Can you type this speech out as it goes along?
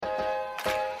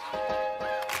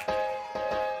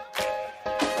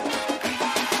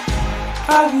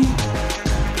Augie.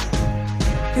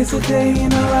 It's a day in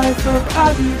the life of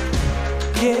Augie.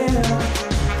 Yeah.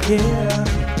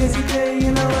 It's a day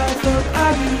in the life of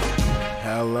Augie.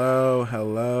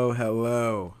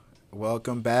 Hello.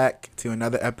 Welcome back to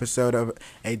another episode of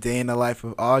A Day in the Life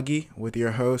of Augie with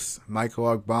your host, Michael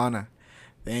Ogbonna.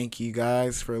 Thank you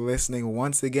guys for listening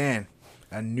once again.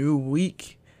 A new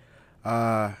week,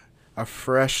 a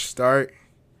fresh start.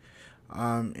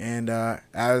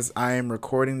 As I am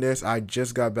recording this, I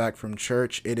just got back from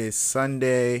church. It is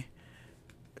Sunday,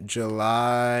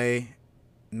 July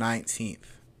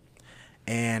 19th.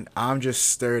 And I'm just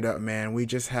stirred up, man. We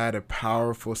just had a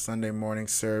powerful Sunday morning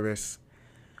service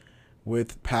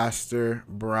with Pastor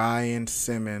Brian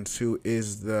Simmons, who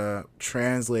is the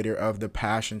translator of the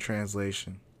Passion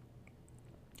Translation.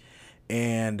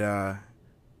 And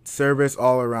service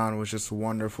all around was just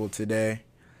wonderful today.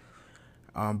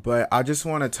 But I just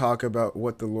want to talk about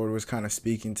what the Lord was kind of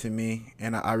speaking to me,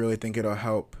 and I really think it'll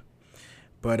help.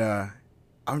 But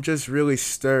I'm just really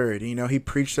stirred. You know, he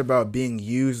preached about being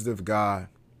used of God.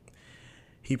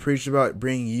 He preached about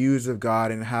being used of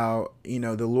God and how, you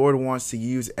know, the Lord wants to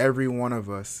use every one of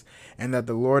us, and that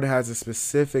the Lord has a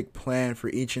specific plan for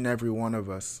each and every one of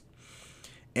us.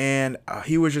 And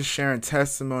he was just sharing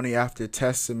testimony after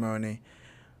testimony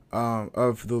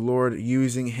of the Lord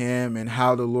using him and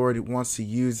how the Lord wants to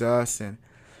use us. And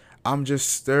I'm just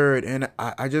stirred. And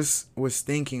I just was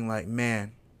thinking, like,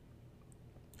 man,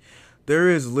 there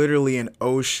is literally an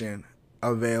ocean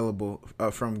available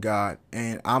from God.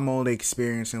 And I'm only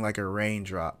experiencing like a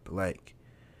raindrop.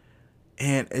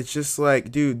 And it's just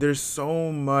like, dude, there's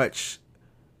so much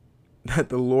that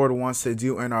the Lord wants to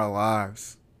do in our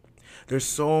lives. There's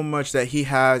so much that he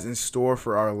has in store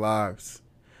for our lives.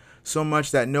 So much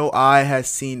that no eye has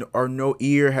seen or no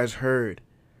ear has heard,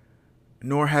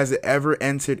 nor has it ever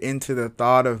entered into the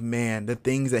thought of man, the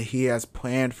things that he has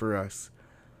planned for us.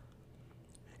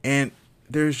 And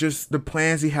there's just the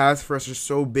plans he has for us are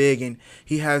so big, and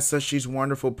he has such these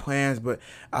wonderful plans. But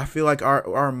I feel like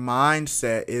our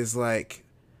mindset is like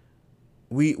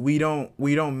we don't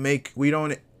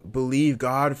believe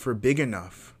God for big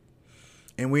enough,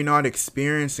 and we're not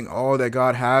experiencing all that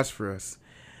God has for us.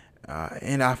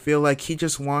 And I feel like he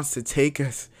just wants to take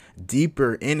us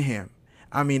deeper in him.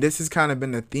 I mean, this has kind of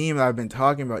been the theme that I've been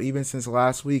talking about even since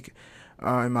last week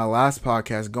in my last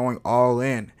podcast, going all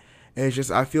in. And it's just,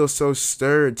 I feel so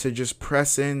stirred to just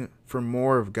press in for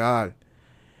more of God.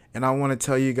 And I want to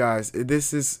tell you guys,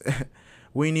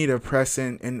 we need to press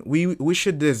in, and we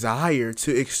should desire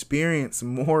to experience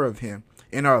more of him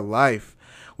in our life.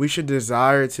 We should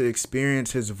desire to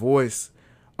experience his voice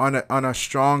on a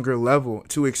stronger level,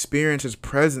 to experience his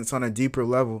presence on a deeper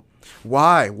level.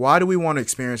 Why? Why do we want to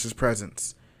experience his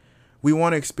presence? We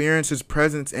want to experience his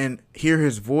presence and hear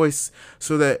his voice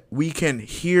so that we can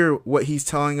hear what he's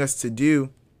telling us to do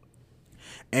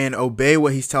and obey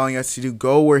what he's telling us to do,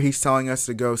 go where he's telling us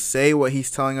to go, say what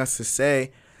he's telling us to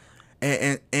say,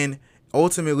 and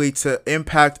ultimately to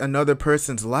impact another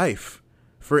person's life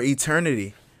for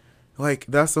eternity. Like,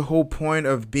 that's the whole point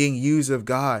of being used of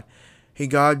God.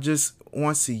 God just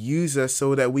wants to use us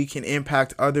so that we can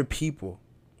impact other people.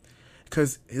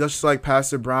 Because just like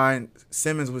Pastor Brian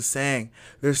Simmons was saying,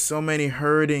 there's so many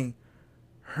hurting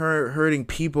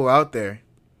people out there.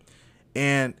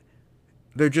 And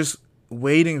they're just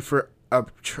waiting for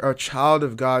a child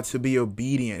of God to be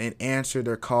obedient and answer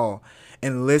their call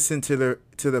and listen to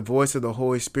the voice of the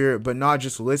Holy Spirit, but not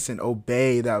just listen,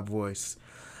 obey that voice.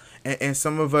 And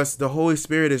some of us, the Holy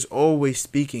Spirit is always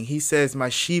speaking. He says, my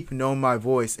sheep know my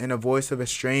voice, and a voice of a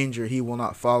stranger he will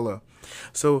not follow.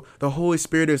 So the Holy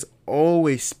Spirit is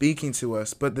always speaking to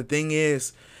us. But the thing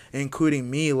is, including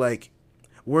me, like,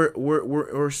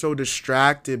 we're so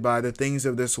distracted by the things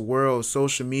of this world,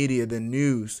 social media, the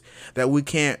news, that we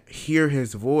can't hear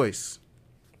his voice.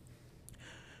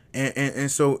 And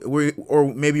so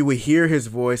maybe we hear his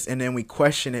voice and then we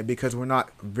question it because we're not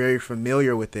very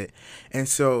familiar with it. And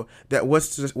so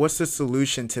what's the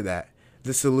solution to that?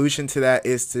 The solution to that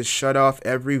is to shut off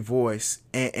every voice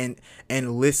and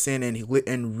listen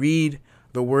and read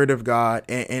the Word of God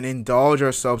and indulge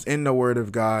ourselves in the Word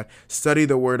of God, study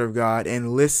the Word of God,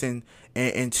 and listen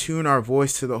and tune our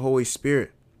voice to the Holy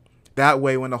Spirit. That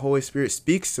way, when the Holy Spirit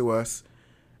speaks to us,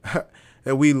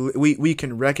 that we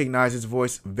can recognize his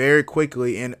voice very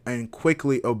quickly and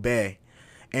quickly obey.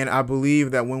 And I believe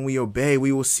that when we obey,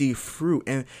 we will see fruit,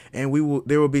 and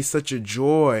there will be such a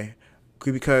joy,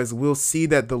 because we'll see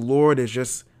that the Lord is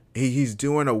just, he's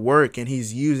doing a work, and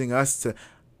he's using us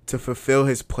to fulfill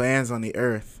his plans on the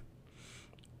earth.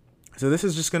 So this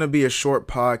is just going to be a short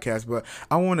podcast, but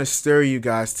I want to stir you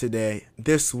guys today,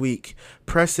 this week.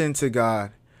 Press into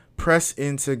God. Press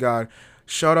into God.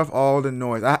 Shut off all the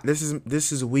noise.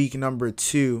 This is week number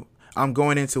 2. I'm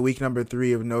going into week number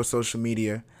 3 of no social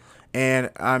media. And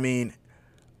I mean,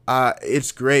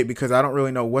 it's great because I don't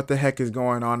really know what the heck is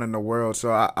going on in the world.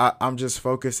 So I'm just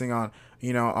focusing on,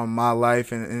 on my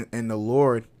life and the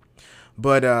Lord.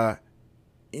 But,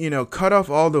 cut off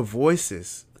all the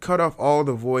voices. Cut off all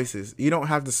the voices. You don't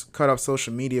have to cut off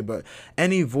social media, but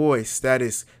any voice that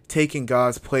is taking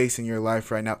God's place in your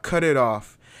life right now, cut it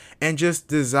off. And just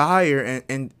desire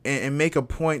and make a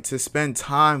point to spend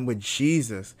time with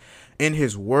Jesus in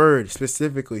his word.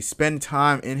 Specifically, spend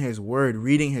time in his word,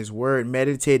 reading his word,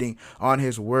 meditating on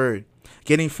his word,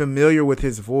 getting familiar with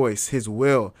his voice, his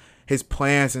will, his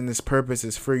plans and his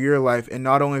purposes for your life. And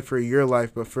not only for your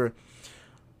life, but for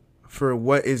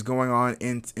what is going on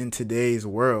in today's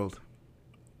world.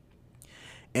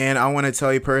 And I want to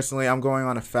tell you personally, I'm going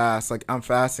on a fast. Like, I'm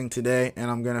fasting today,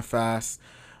 and I'm going to fast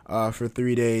for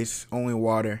 3 days, only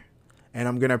water. And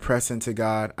I'm going to press into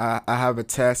God. I have a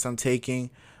test I'm taking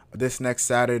this next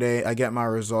Saturday. I get my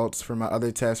results for my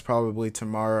other test probably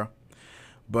tomorrow.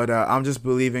 But I'm just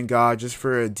believing God just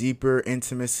for a deeper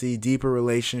intimacy, deeper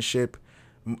relationship,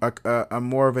 a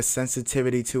more of a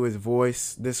sensitivity to his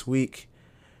voice this week.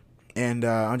 And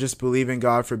I'm just believing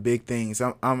God for big things.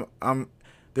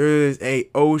 There is a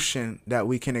ocean that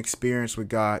we can experience with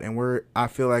God, and I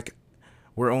feel like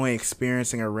we're only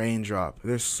experiencing a raindrop.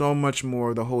 There's so much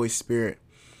more of the Holy Spirit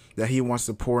that he wants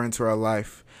to pour into our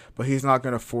life, but he's not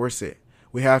going to force it.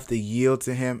 We have to yield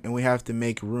to him, and we have to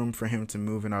make room for him to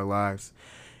move in our lives.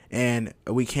 And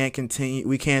we can't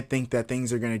think that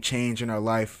things are going to change in our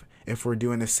life if we're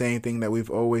doing the same thing that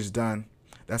we've always done.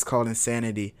 That's called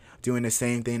insanity, doing the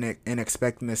same thing and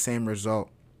expecting the same result.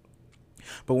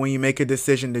 But when you make a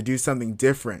decision to do something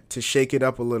different, to shake it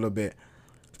up a little bit,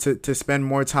 to spend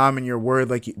more time in your word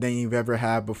than you've ever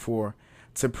had before,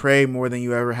 to pray more than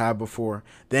you ever had before,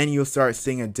 then you'll start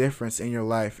seeing a difference in your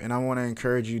life. And I want to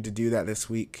encourage you to do that this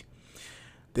week.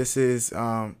 This is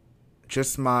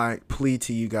just my plea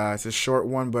to you guys. It's a short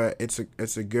one, but it's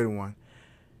a good one.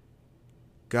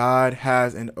 God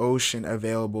has an ocean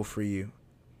available for you.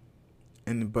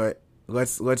 But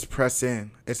let's press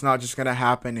in. It's not just going to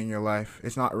happen in your life.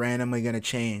 It's not randomly going to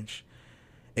change.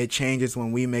 It changes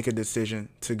when we make a decision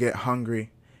to get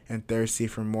hungry and thirsty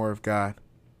for more of God.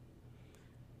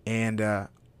 And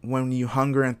when you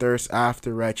hunger and thirst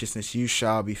after righteousness, you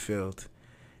shall be filled.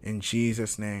 In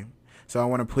Jesus' name. So I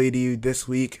want to plead to you this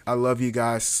week. I love you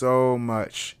guys so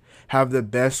much. Have the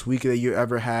best week that you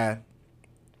ever had.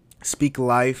 Speak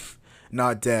life,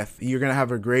 not death. You're going to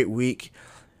have a great week.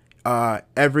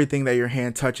 Everything that your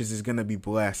hand touches is going to be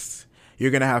blessed.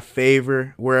 You're going to have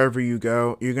favor wherever you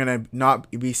go. You're going to not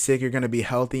be sick. You're going to be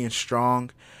healthy and strong.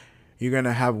 You're going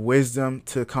to have wisdom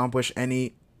to accomplish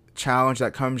any challenge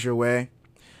that comes your way.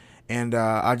 And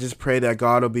I just pray that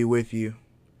God will be with you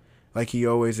like he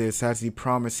always is. As he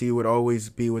promised, he would always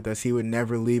be with us. He would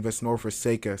never leave us nor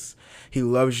forsake us. He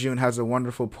loves you and has a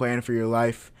wonderful plan for your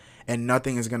life. And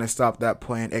nothing is going to stop that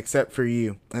plan except for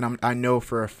you. And I know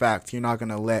for a fact you're not going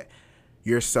to let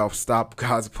yourself stop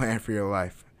God's plan for your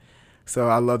life. So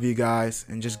I love you guys,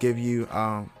 and just give you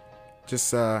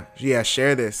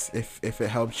share this if it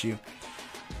helps you.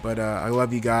 But I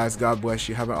love you guys. God bless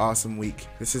you. Have an awesome week.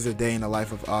 This is a day in the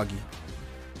life of Augie.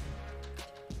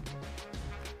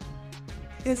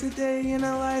 It's a day in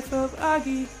the life of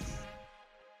Augie.